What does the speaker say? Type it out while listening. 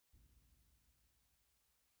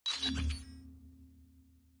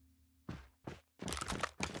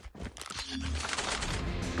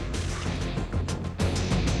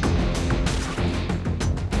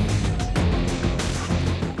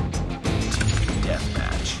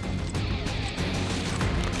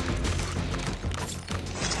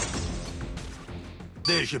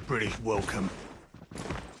There's your British welcome.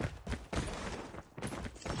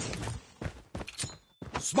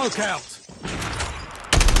 Smoke out!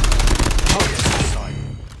 Target in sight.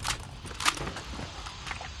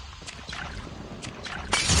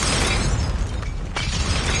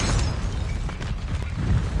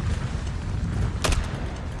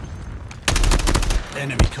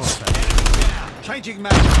 Enemy contact. Enemy down. Changing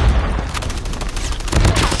map.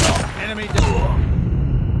 Enemy down.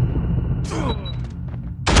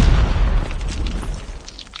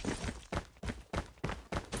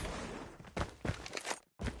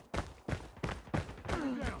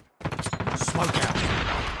 Smoke out.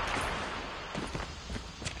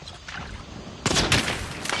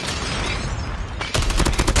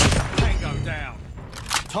 Tango down.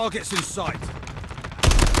 Targets in sight.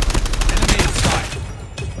 Enemy in sight.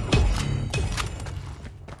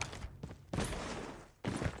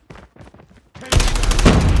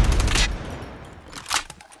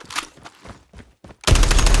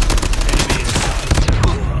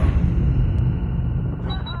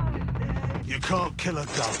 You can't kill a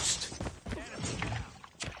ghost.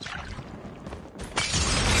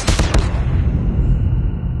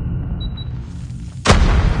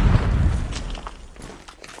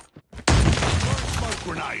 Smoke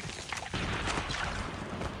grenade.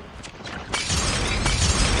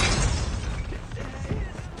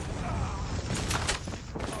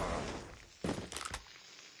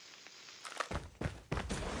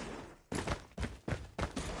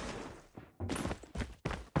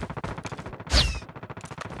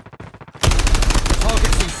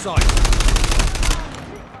 Targets in sight.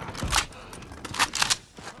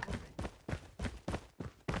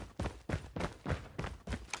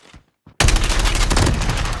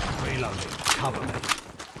 Reloading. Cover me.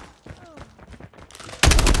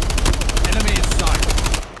 Enemy in sight.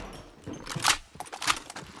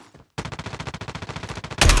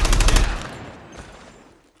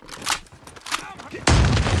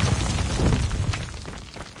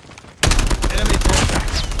 Enemy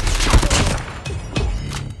contact.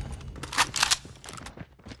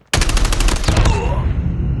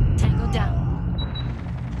 Tango down. Tango down.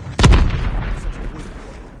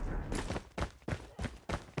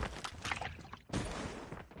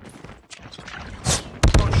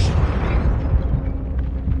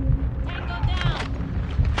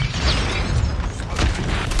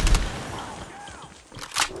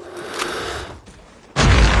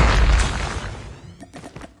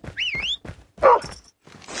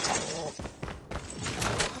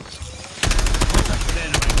 Contact with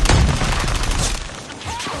enemy.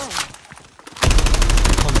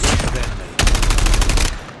 Contact with enemy.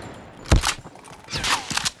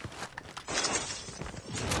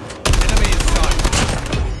 Enemy in sight.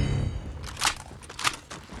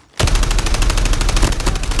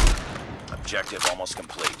 Objective almost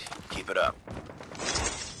complete. Keep it up.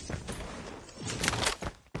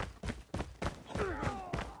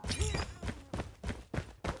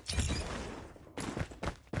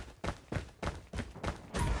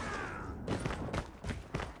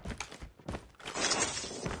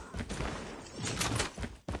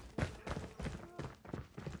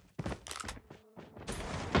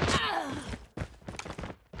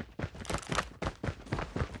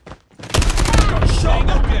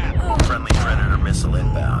 Tango down. Friendly Predator missile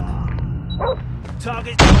inbound.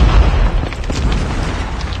 Target.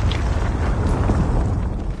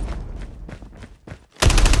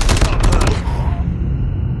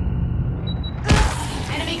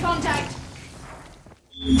 Enemy contact.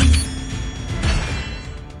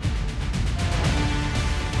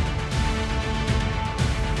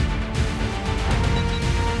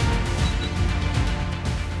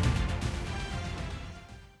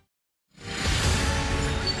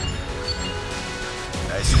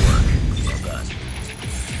 Nice work. Well done.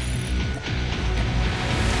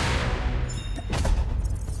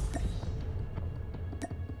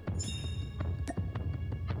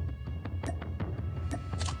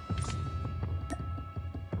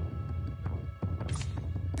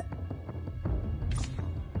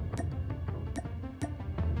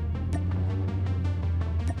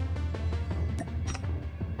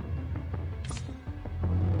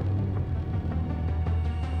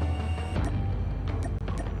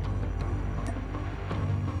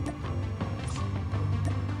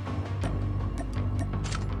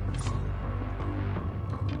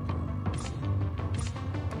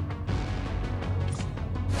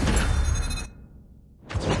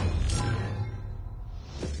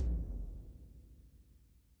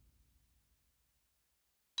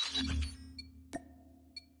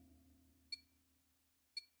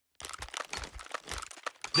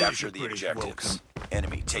 Capture the objectives.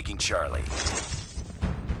 Enemy taking Charlie.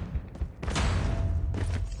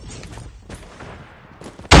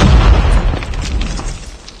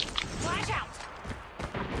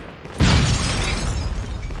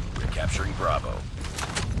 capturing Bravo.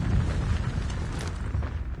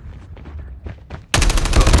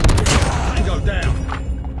 Tango down.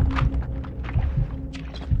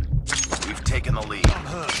 We've taken the lead. I'm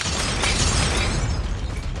hurt.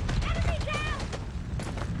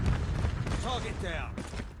 Target down.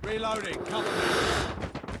 Reloading. Cover me.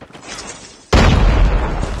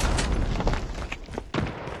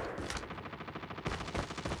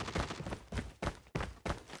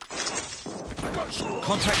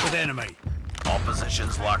 Contact with enemy. All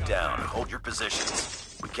positions locked down. Hold your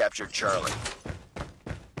positions. We captured Charlie.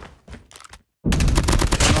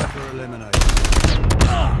 Sniper eliminated.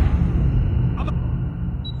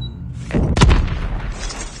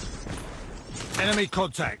 Enemy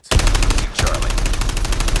contact. Losing Charlie.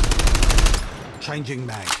 Changing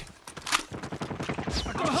mag.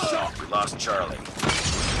 I got shot. We lost Charlie.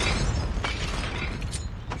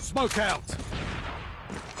 Smoke out.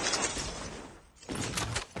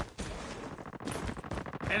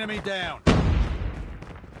 Enemy down.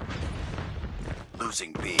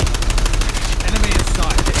 Losing B. Enemy in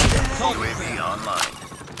sight. UAV online.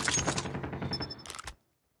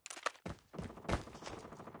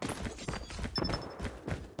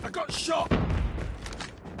 I got shot.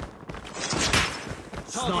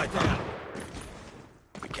 Sniper down.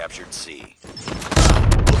 We captured C.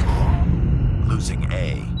 Losing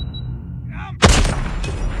A.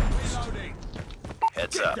 Reloading.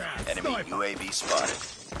 Heads Get up. down, Enemy sniper. UAV spotted.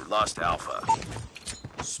 We lost Alpha.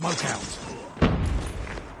 Smoke out.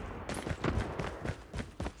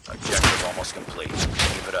 Objective almost complete.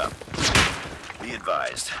 Keep it up. Be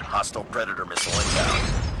advised. Hostile Predator missile inbound.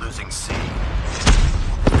 Losing C.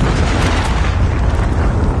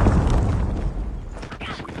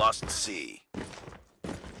 We lost C.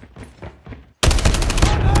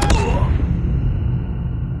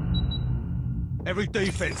 Every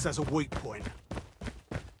defense has a weak point.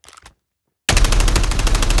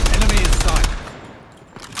 Enemy in sight.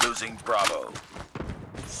 Losing Bravo.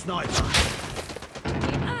 Sniper.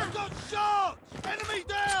 I got shot! Enemy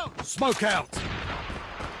down! Smoke out.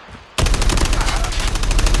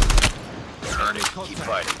 Earn it. Keep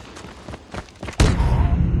fighting.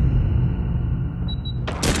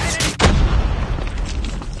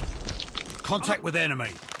 Contact with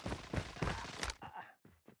enemy.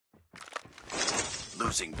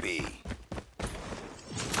 Losing B.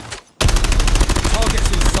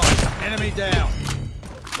 Targets in sight. Enemy down.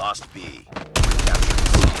 Lost B. Captured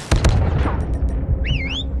C.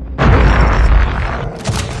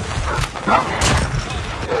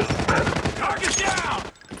 Target down!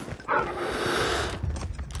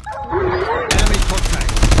 Enemy contact.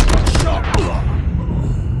 Shot!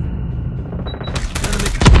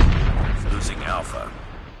 Enemy. Losing Alpha.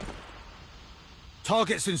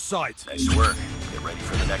 Targets in sight. Nice work. Get ready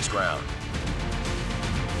for the next round.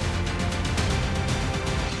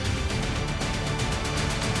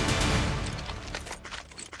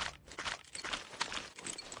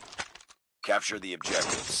 Capture the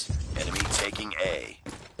objectives. Enemy taking A.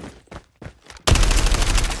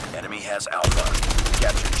 Enemy has Alpha.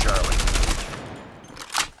 Capture Charlie.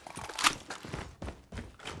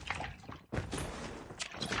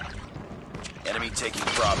 Enemy taking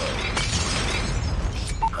Bravo.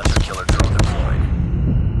 Hunter-killer drone deployed.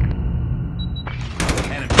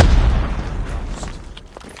 Enemy.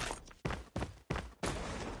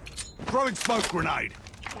 Throwing smoke grenade.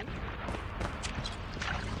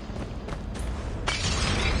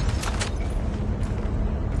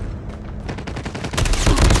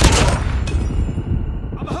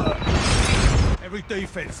 I'm hurt. Every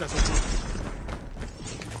defense has a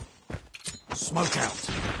smoke out.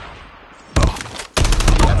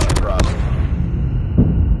 Capture Bravo.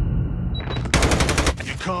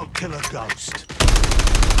 You can't kill a ghost.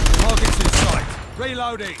 Targets in sight.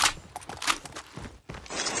 Reloading.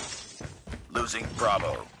 Losing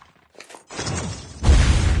Bravo.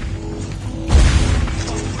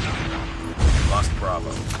 Lost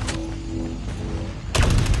Bravo.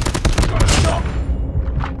 Got shot.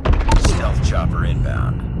 Stealth chopper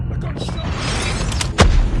inbound. I got shot.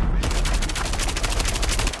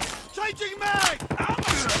 Changing mag.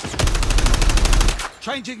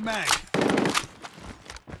 Changing mag.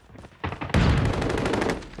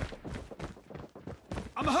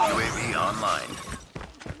 I'm hurt. UAV online.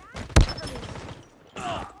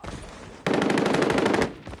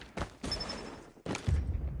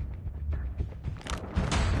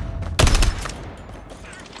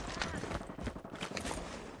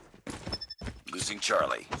 Losing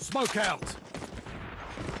Charlie. Smoke out.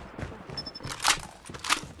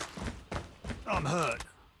 I'm hurt.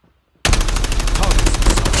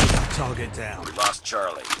 Target down. We lost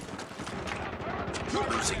Charlie.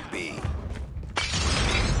 Losing B.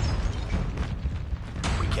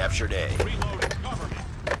 We captured A. Reloading. Cover me.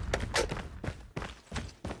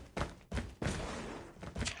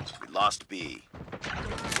 We lost B.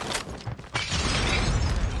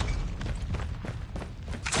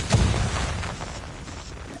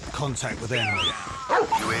 Contact with enemy.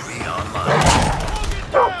 UAV online.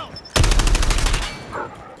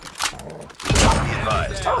 Be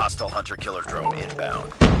advised, hostile hunter-killer drone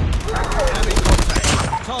inbound. Enemy contact.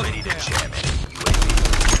 Ready Target to down. jam enemy UAV.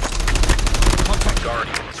 Contact.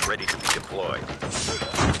 Guardian is ready to be deployed.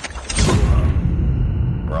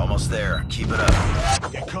 We're almost there. Keep it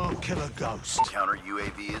up. You can't kill a ghost. Counter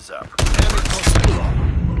UAV is up. Enemy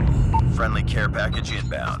contact. Friendly care package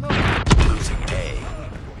inbound. Losing A.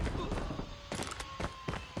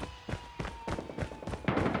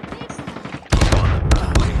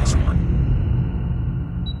 This one.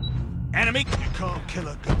 Enemy. You can't kill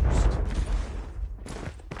a ghost.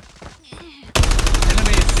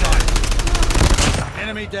 Enemy in sight.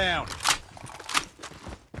 Enemy down.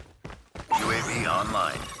 UAV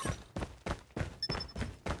online.